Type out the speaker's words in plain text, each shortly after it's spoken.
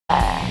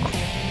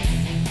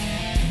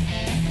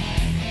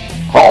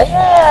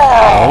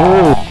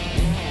Oh!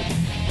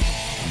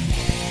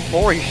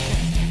 Boy.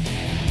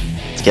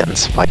 It's getting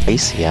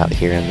spicy out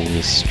here in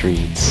these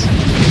streets.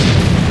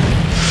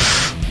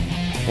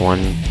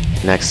 One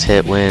next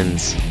hit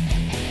wins.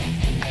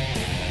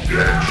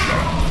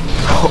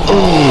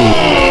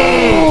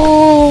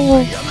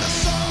 Oh!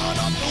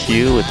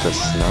 Q with the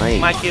snipe.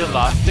 Mikey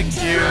lost the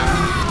Q.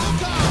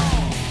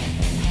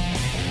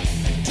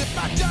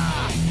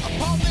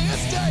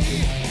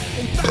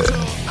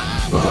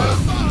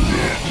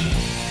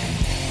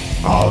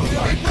 I'll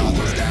light the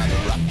way.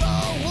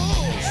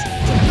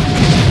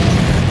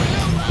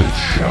 It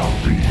shall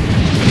be.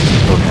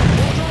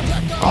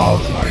 I'll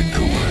light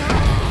the way.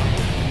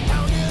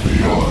 The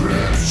order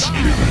is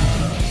given.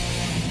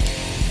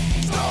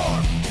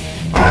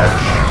 I'll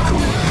light the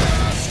way.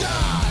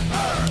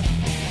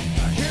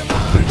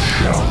 It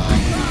shall be.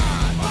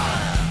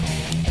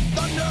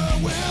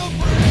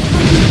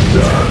 It is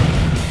done.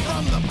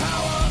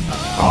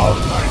 I'll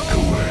light the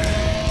way.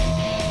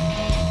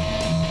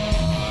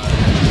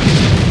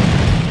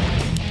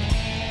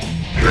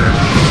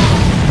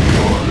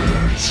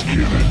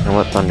 And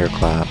what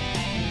thunderclap?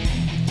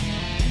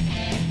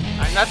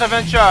 I'm not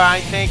even sure. I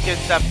think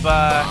it's up. No!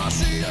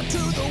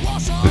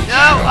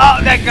 Oh,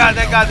 thank God!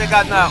 Thank God! Thank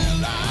God! No!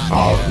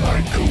 I'll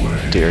light the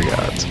way. Dear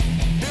God.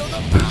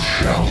 It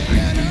shall be.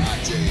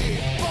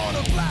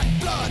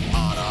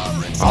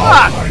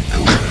 I'll light the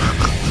way.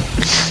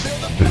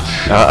 It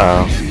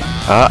shall be.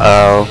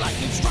 Uh-oh.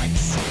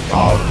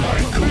 I'll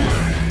light the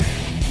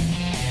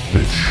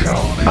way. It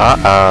shall be.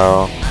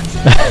 Uh-oh.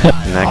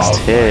 Next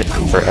hit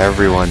for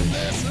everyone.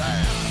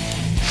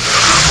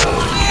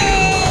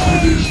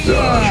 It is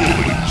done.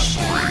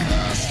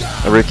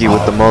 Ricky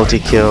with the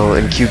multi-kill,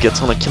 and Q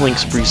gets on a killing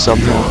spree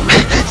somehow.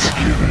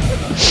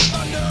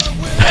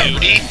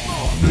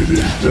 It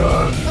is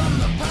done.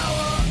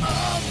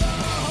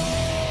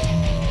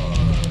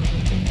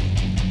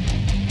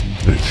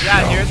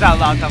 Yeah, here's our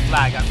lot of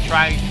flag. I'm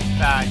trying to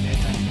find it.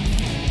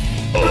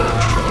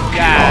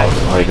 Yeah. Oh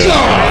my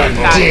God.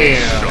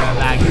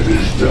 Damn. It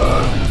is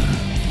done.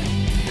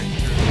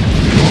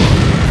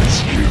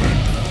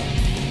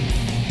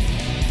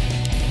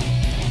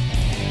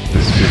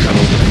 This is the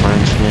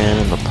Frenchman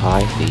and the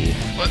Pie Thief.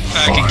 What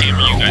faggot game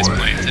are you guys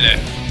playing today?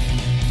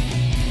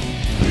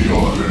 The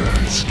order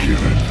is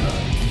given.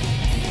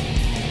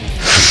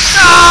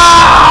 No!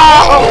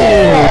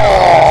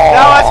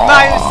 That was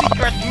my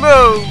secret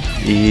move!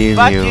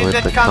 But Emu you with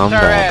did the counter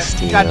comeback it.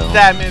 steal. God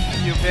damn it,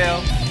 you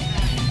Bill.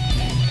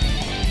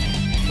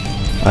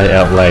 I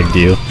outlagged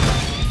you.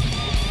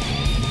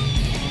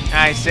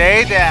 I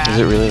say that. Is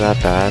it really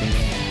that bad?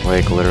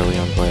 Like, literally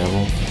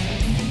unplayable?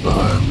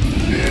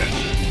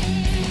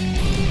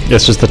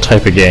 It's just the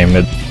type of game.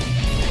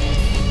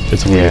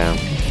 It's weird. Yeah.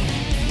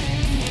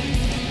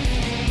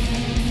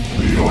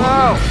 The order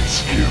Oh.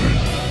 is given.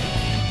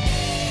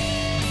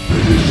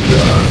 It is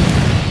done.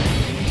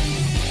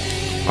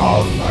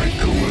 I'll light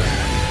the way.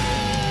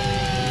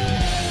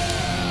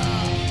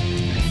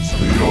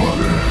 The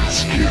order is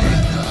given.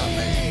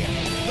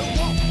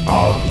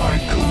 I'll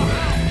light the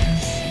way.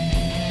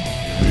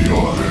 The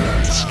order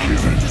is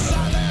given.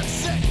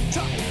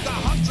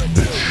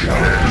 It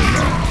shall be.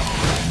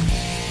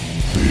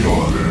 The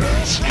order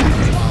is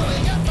given.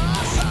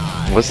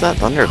 What's that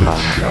thunderclap?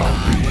 It shall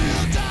be.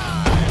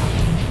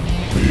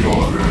 The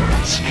order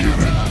is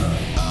given.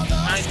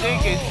 I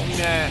think it's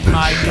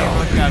my game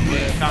would have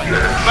been counter.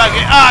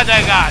 Oh,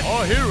 thank God.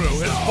 Our hero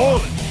has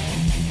fallen.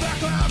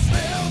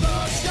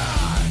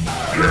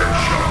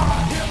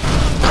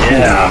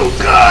 Yeah. Oh,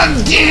 God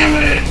damn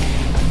it!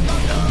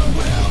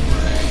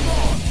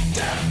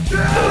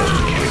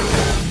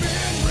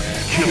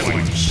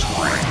 Killing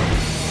spree.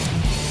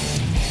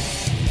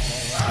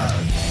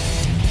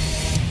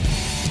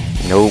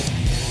 Nope.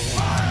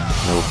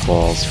 No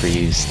balls for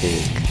you,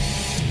 Steak.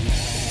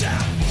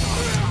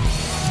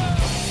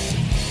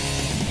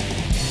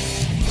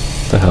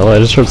 What the hell? I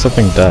just heard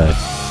something die.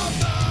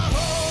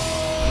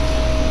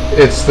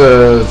 It's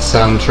the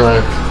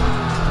soundtrack.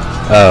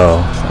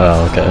 Oh,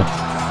 okay.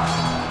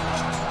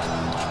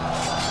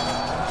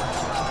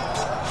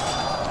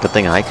 Good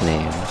thing I can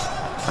aim.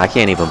 I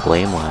can't even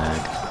blame lag.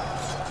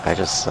 I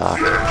just suck.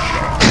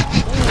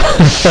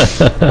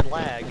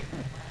 Lag.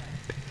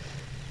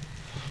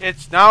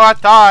 It's now a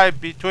tie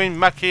between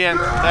Mucky and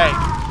Steak.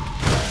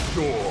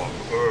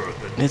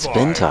 It's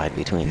been tied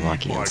between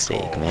Lucky and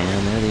Steak,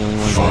 man. They're the only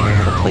ones that know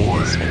how to play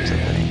these types of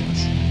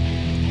things.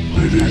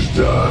 It is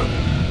done.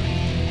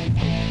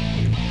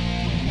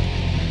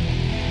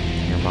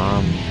 Your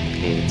mom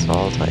hates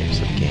all types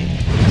of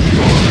games.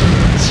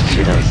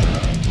 She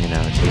doesn't. You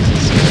know,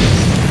 Jesus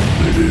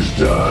Christ. It is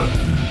done.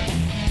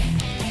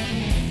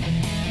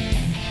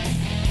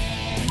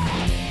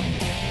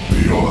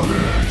 The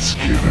order is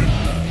given.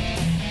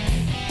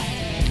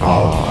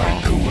 I'll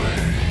light the way.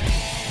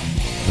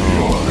 The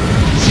order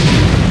is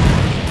given.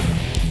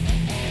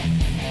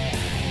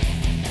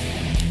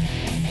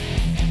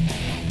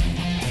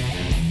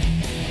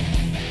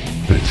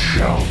 It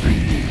shall be.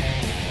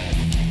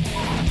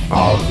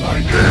 I'll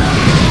light the way.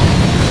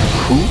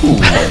 Ooh.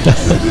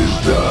 It is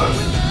done.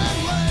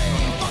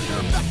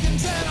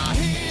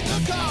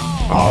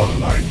 I'll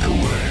light the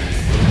way.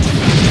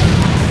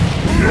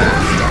 The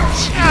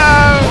audience.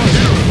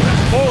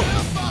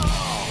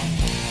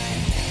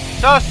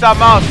 So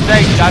somehow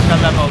Snake got a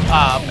level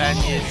up and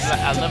is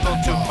a level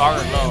too far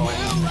low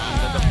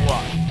to the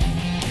what?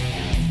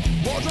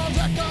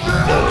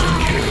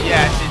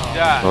 Yes, it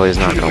does. Well, he's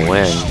not gonna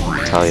win,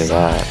 I'll tell you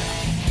that.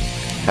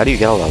 How do you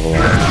get a level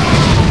up?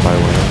 By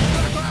winning?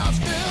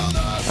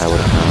 I would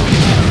have known.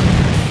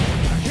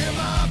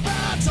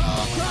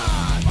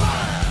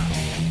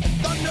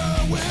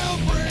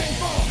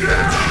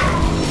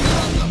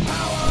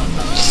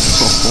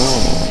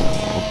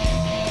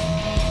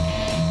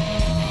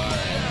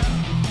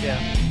 Yeah.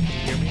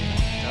 Hear me?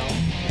 No?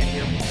 Can't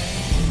hear me?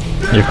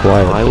 You're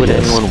quiet. Why would yes.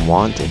 anyone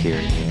want to hear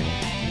you?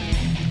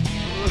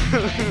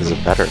 Is a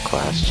better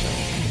question.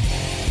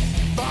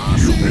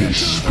 You may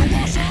speak.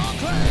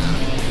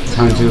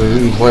 Time to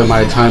employ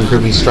my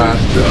time-proven strat.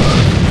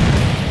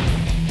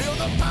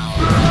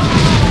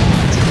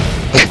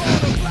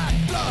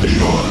 The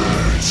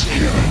order is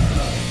given.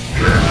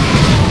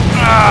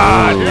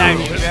 Ah, thank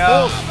you,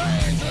 Bill.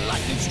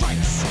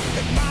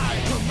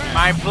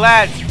 My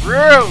plan's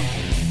rude.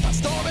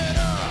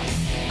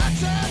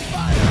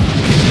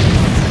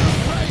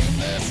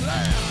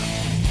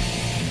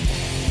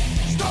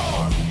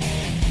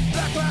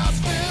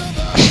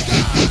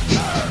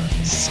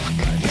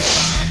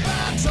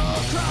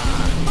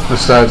 The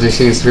strategy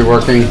seems to be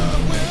working.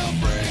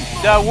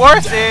 The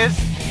worst is,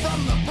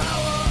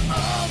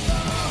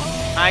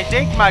 I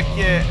think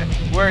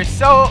we're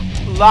so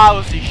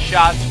lousy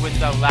shots with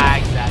the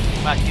lag that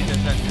Maki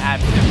doesn't have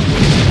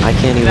to. I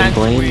can't even Then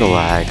blame the we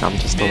lag, I'm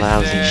just a miss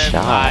lousy it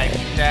shot. like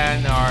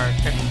 10 or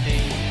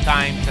 15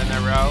 times in a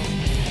row.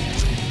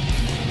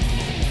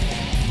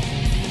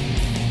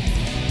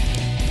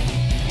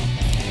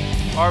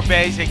 Or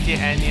basically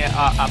any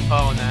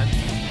opponent.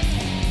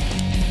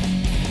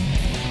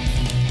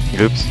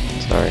 Oops,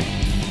 sorry.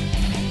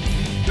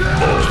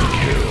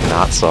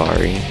 Not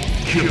sorry.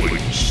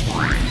 Killing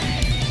spree.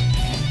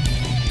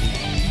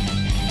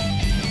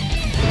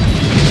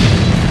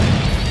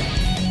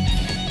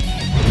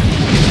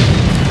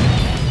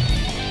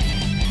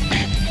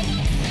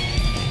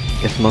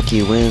 If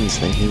Mookie wins,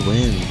 then he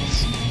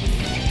wins.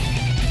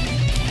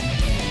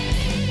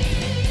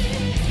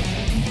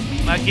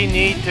 Maki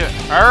need to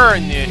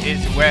earn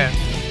his win.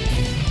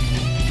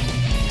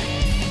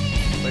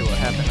 Wait, what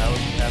happened? I was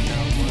tapped out.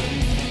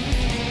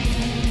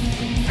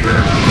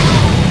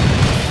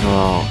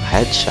 Oh,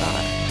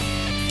 headshot.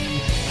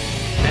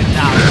 And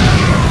now.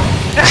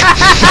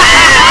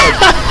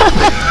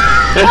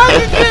 How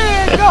did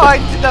you go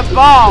into the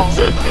ball?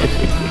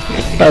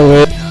 I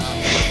win.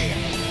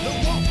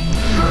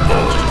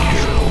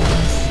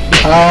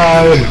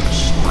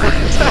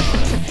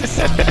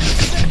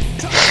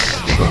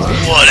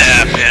 What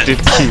happened? Did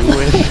Q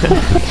win?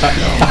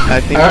 I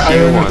think Q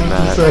won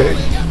that.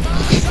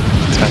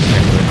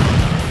 Technically.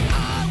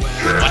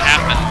 What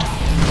happened?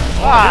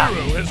 Ah.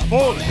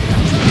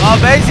 Well,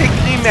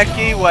 basically,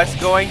 Maki was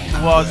going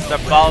towards the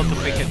ball to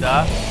pick it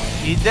up.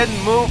 He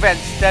didn't move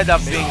instead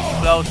of being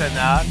close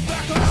enough.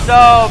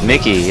 So,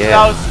 Mickey, being yeah.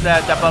 close,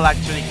 the ball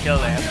actually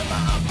killed him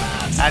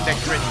at a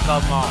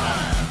critical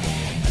moment.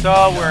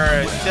 So,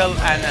 we're still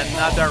in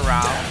another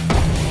round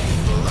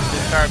to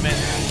determine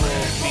who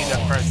will be the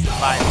first to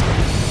fight.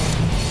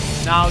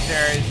 Now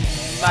there's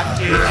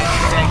Maki and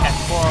Snake at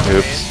 4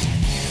 Oops. wins.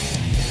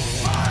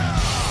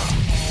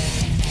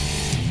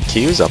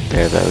 Q's up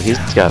there though, he's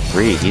got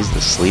 3, he's the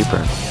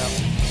sleeper.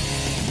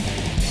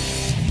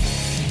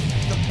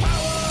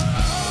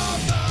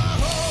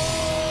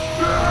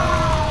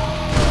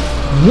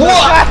 What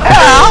the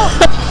hell?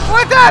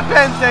 What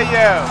happened to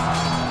you?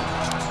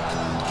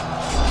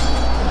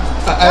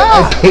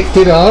 I picked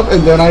it up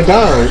and then I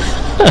died.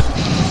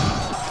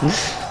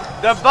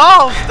 The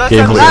balls Game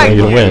doesn't was like going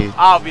to you, win.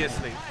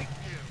 obviously.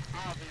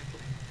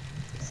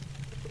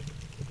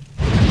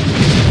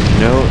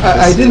 No,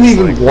 I didn't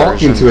even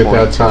walk into it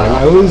that time.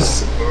 I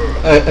was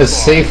a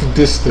safe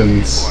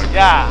distance.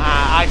 Yeah,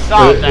 I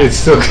saw But that. it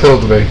still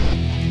killed me.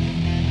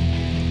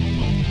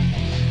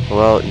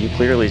 Well, you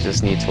clearly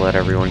just need to let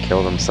everyone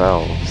kill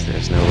themselves.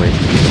 There's no way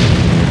for you to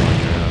win on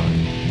your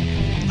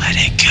own. Let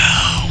it go.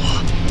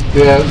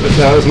 Yeah,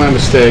 that was my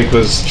mistake,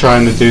 was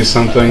trying to do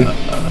something.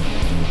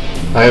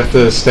 I have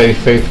to stay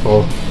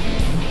faithful.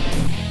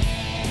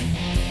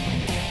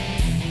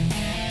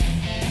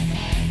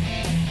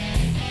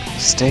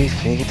 Stay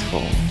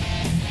faithful.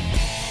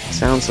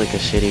 Sounds like a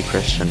shitty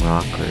Christian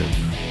rock group.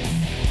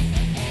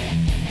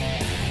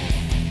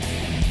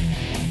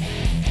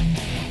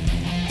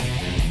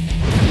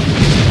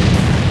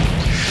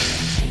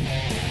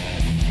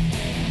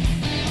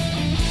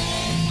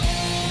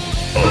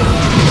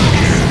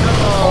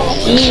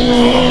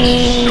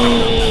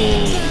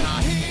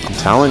 I'm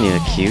telling you,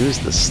 Q's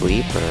the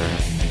sleeper.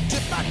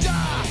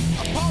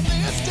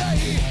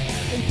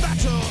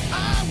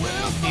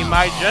 He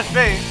might just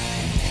be.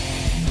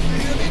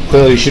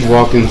 Clearly you should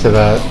walk into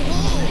that.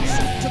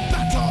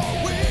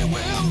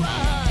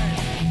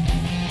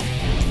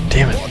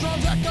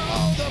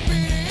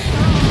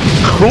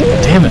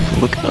 Damn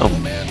it. Look at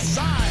him.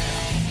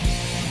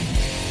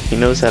 He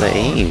knows how to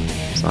aim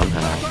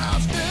somehow.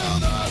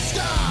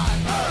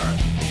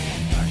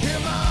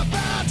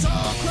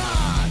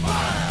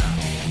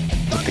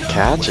 With the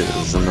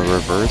catches and the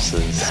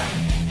reverses.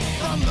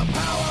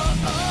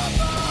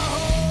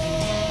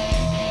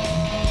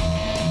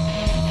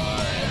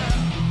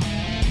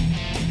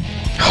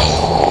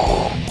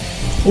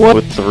 What?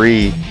 With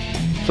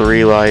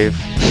three life.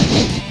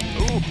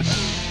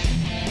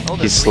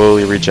 He's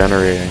slowly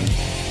regenerating.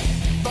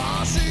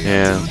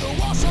 Yeah.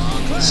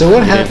 So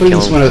what You didn't kill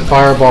happens him. when a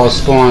fireball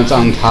spawns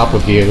on top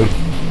of you?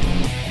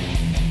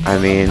 I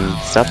mean,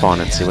 step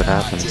on it, see what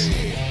happens.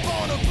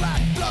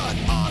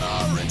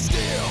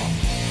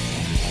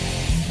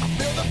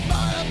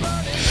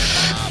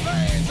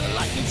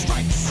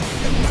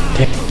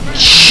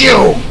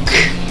 Choke!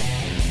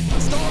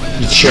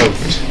 You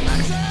choked.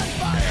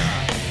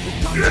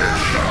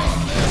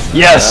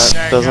 Yes!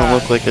 That doesn't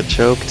look like a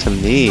choke to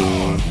me.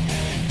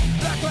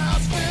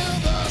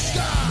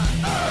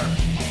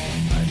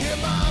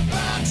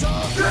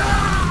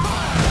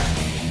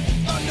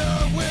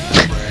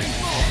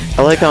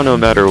 I like how no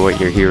matter what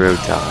your hero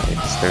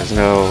dies, there's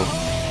no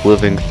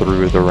living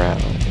through the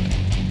round.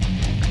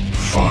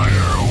 Fire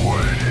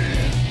away.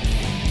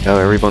 Oh,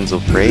 everyone's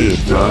afraid,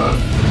 huh?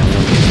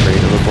 Everyone's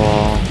afraid of the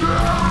ball.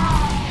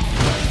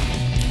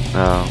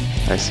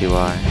 Oh, I see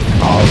why.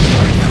 I'll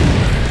fight away.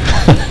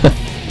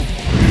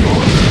 The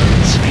order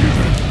is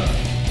given.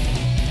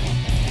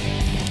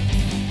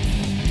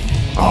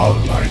 I'll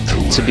light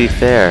away. To be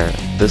fair,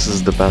 this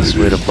is the best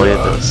way to play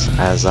this,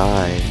 as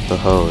I, the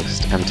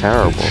host, am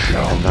terrible,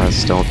 and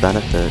thus don't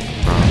benefit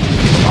from.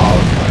 I'll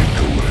light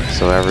away.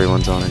 So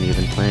everyone's on an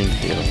even playing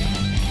field,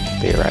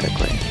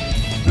 theoretically.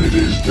 It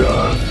is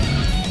done.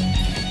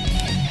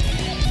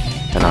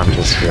 And I'm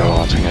just here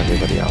watching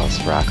everybody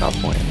else rack up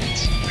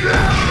wins. The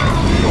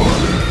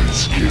order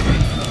is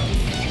given.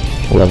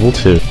 Level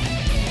 2.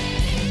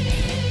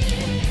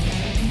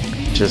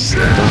 Just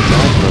don't die for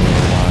a little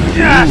while.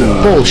 Yeah!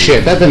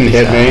 Bullshit, that didn't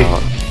hit me.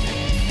 Out.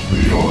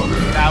 The order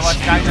That was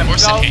kind of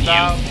course it close hit you.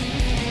 though.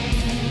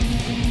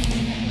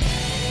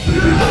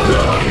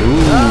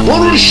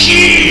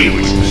 Bullshit!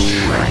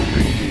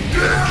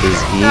 Is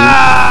he?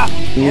 Ah!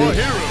 Now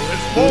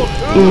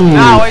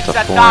it's the a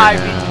four tie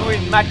now.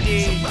 between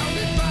Maki,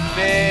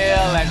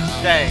 Bill, and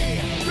Shay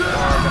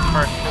for the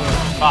first 2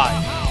 and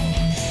 5.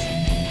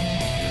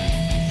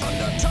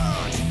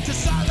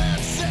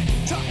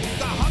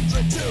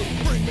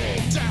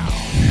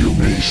 You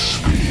may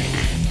speak.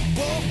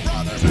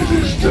 It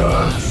is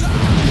done.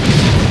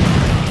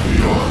 The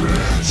order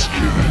is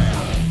given.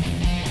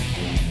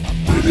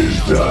 It is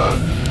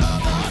done.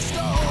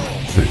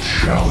 It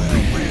shall be.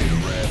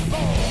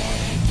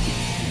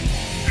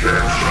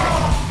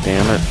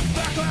 Damn it.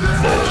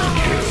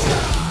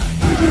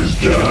 It is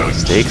done.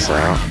 Stakes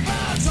out.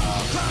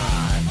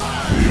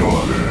 The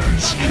order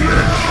is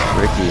given.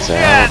 Ricky's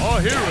out.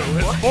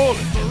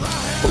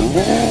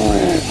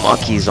 Ooh,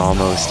 Mucky's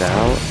almost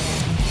out.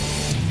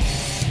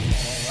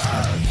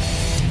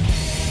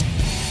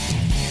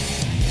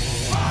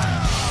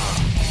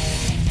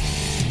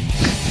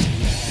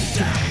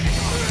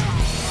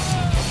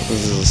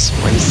 This is a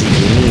spicy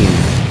game.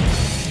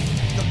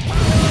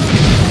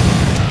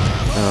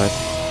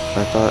 Oh,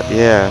 I thought,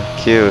 yeah,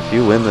 Q, if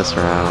you win this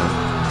round,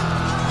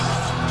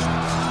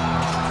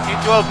 It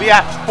will be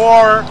a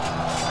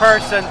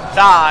 4-person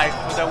tie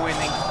for the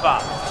winning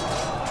spot.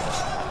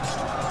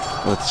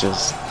 with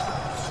just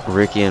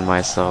Ricky and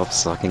myself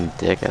sucking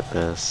dick at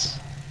this.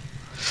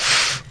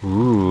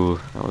 Ooh,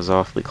 that was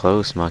awfully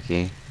close,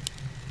 Mucky.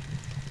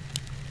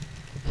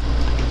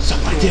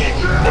 Suck my dick.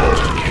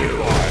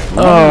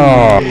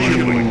 Oh!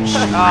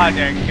 Oh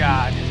dear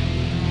God.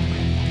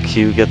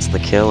 Q gets the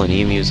kill and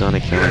Emu's on a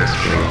killing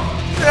spree.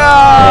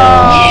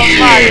 No,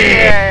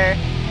 Maki!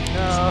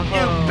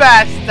 You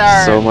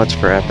bastard! So much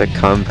for epic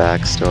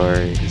comeback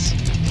stories.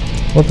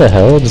 What the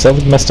hell? Does that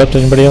look messed up to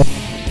anybody else?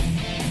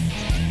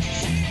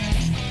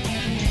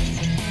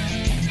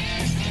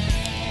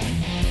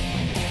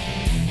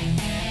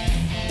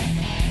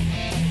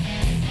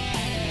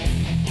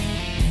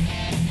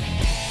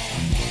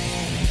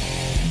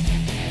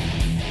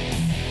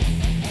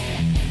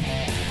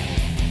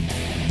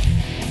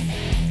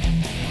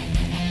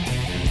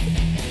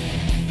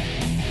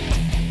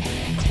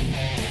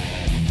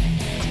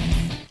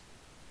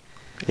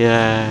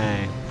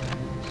 Yay.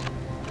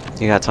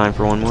 You got time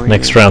for one more?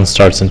 Next round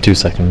starts in 2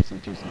 seconds.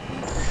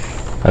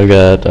 I've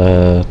got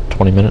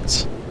 20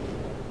 minutes.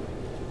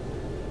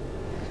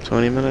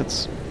 20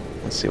 minutes?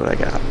 Let's see what I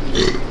got.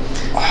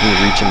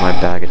 I'm reaching my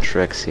bag of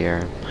tricks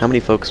here. How many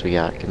folks we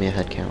got? Give me a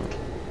head count.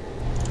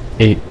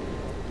 8.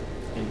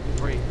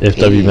 If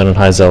 8. W Men and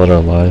High Zealot are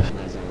alive.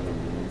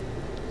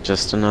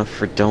 Just enough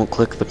for don't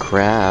click the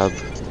crab.